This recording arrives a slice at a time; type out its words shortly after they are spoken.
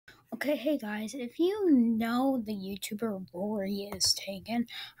Okay, hey guys, if you know the YouTuber RoryWasTaken,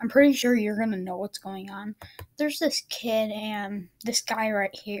 I'm pretty sure you're gonna know what's going on. There's this kid and this guy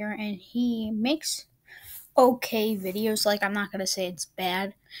right here, and he makes okay videos. Like, I'm not gonna say it's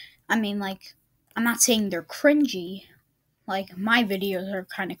bad. I mean, like, I'm not saying they're cringy. Like, my videos are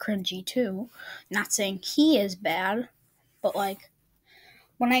kind of cringy too. Not saying he is bad, but like,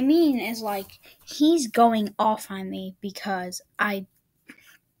 what I mean is, like, he's going off on me because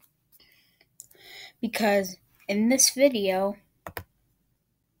in this video,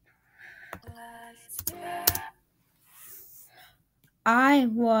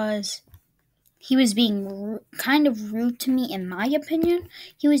 he was being kind of rude to me, in my opinion.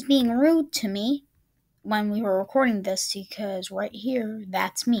 He was being rude to me when we were recording this because right here,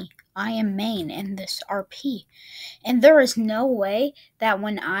 that's me. I am main in this RP. And there is no way that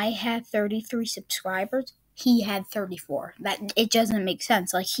when I had 33 subscribers, he had 34. That it doesn't make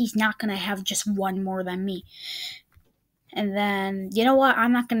sense. Like, he's not going to have just one more than me. And then, you know what?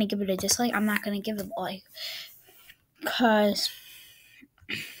 I'm not going to give it a dislike. I'm not going to give it a like. Because,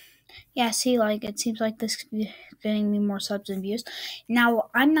 yeah, see, like, it seems like this is getting me more subs and views. Now,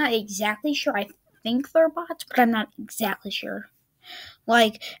 I'm not exactly sure. I think they're bots, but I'm not exactly sure.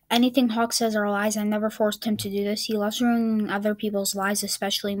 Like, anything Hawk says are lies. I never forced him to do this. He loves ruining other people's lives,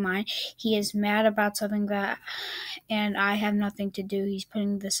 especially mine. He is mad about something and I have nothing to do. He's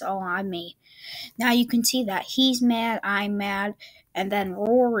putting this all on me. Now you can see that he's mad, I'm mad, and then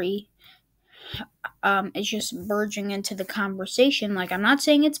Rory is just verging into the conversation. Like, I'm not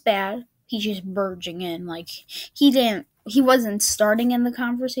saying it's bad. He's just verging in. Like, he wasn't starting in the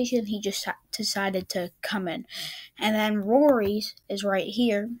conversation. He just decided to come in. And then Rory's is right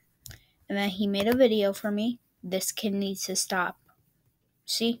here. And then he made a video for me. This kid needs to stop.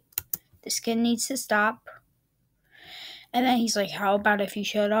 See? This kid needs to stop. And then he's like, how about if you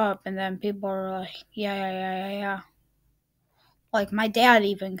shut up? And then people are like, yeah. Like, my dad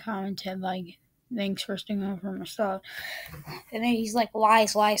even commented, like, thanks for sticking up for my stuff. And then he's like,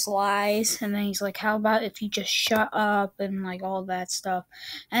 lies. And then he's like, how about if you just shut up and, like, all that stuff.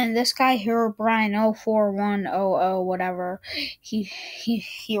 And this guy here, Brian Aa4ever25YT, whatever, he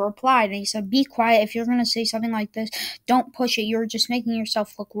replied and he said, be quiet. If you're going to say something like this, don't push it. You're just making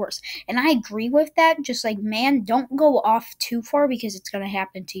yourself look worse. And I agree with that. Just like, man, don't go off too far because it's going to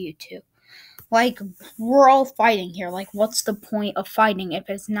happen to you too. Like, we're all fighting here. Like, what's the point of fighting if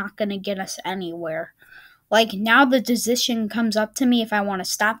it's not going to get us anywhere? Like, now the decision comes up to me if I want to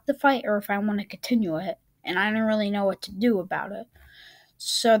stop the fight or if I want to continue it. And I don't really know what to do about it.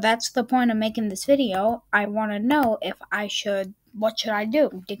 So that's the point of making this video. I want to know what should I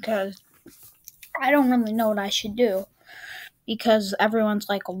do? Because I don't really know what I should do. Because everyone's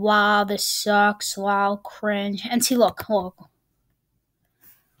like, wow, this sucks, wow, cringe. And see, look.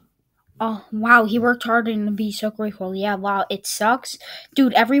 Oh, wow, he worked hard and to be so grateful. Yeah, wow, it sucks.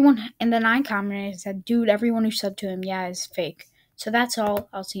 Dude, everyone, and then I commented and said, dude, everyone who subbed to him, yeah, is fake. So that's all.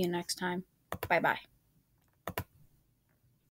 I'll see you next time. Bye-bye.